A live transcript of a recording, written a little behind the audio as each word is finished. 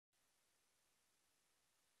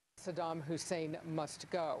Saddam Hussein must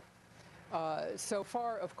go. So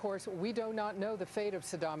far, of course, we do not know the fate of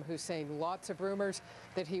Saddam Hussein. Lots of rumors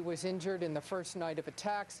that he was injured in the first night of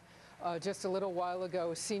attacks. Just a little while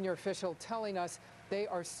ago, a senior official telling us they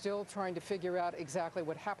are still trying to figure out exactly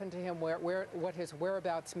what happened to him, what his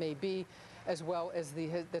whereabouts may be, as well as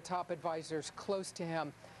the top advisors close to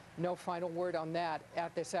him. No final word on that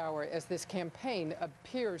at this hour, as this campaign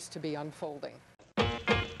appears to be unfolding.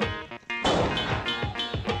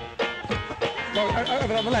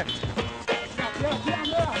 Over on the left.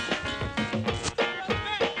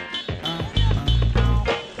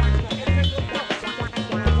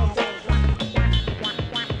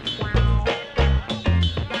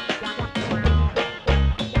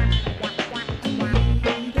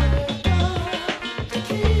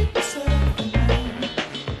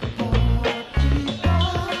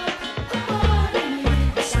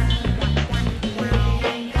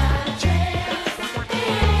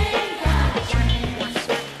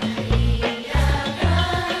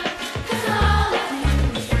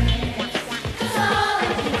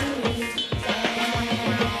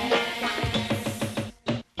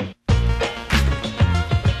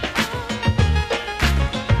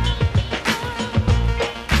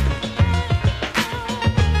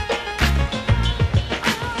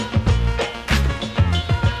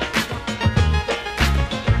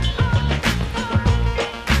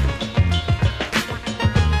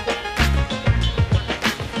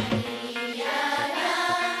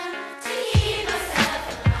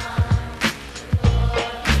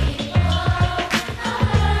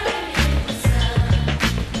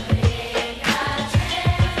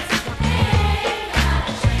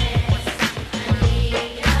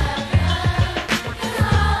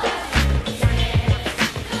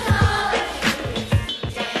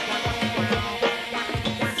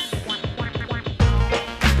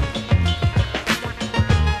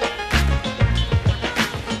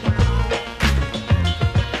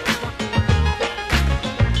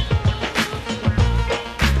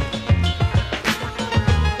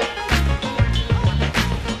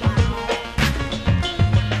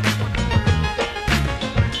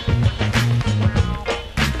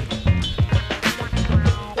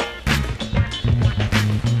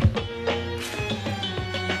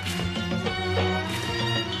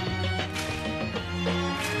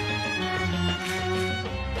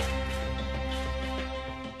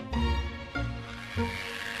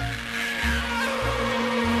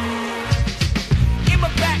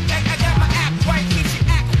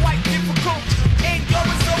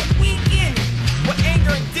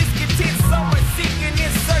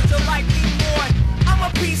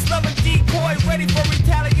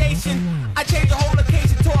 I change the whole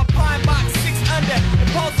occasion to a pine box 6 under.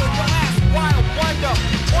 Impulse on your ass, wild wonder.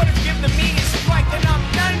 Orders given to me and strike, and I'm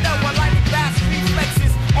under. While lightning fast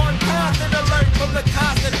reflexes on constant alert from the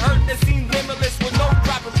constant hurt that seems limitless with no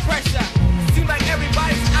drop of pressure. Seems like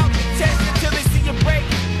everybody's out to test until they see you break.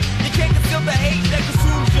 You can't conceal the hate that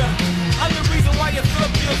consumes you. I'm the reason why you fill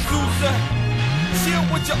up your Sousa. Chill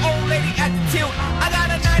with your old lady at the tilt. I got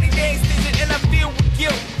a 90-day extension and I feel with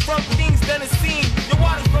guilt from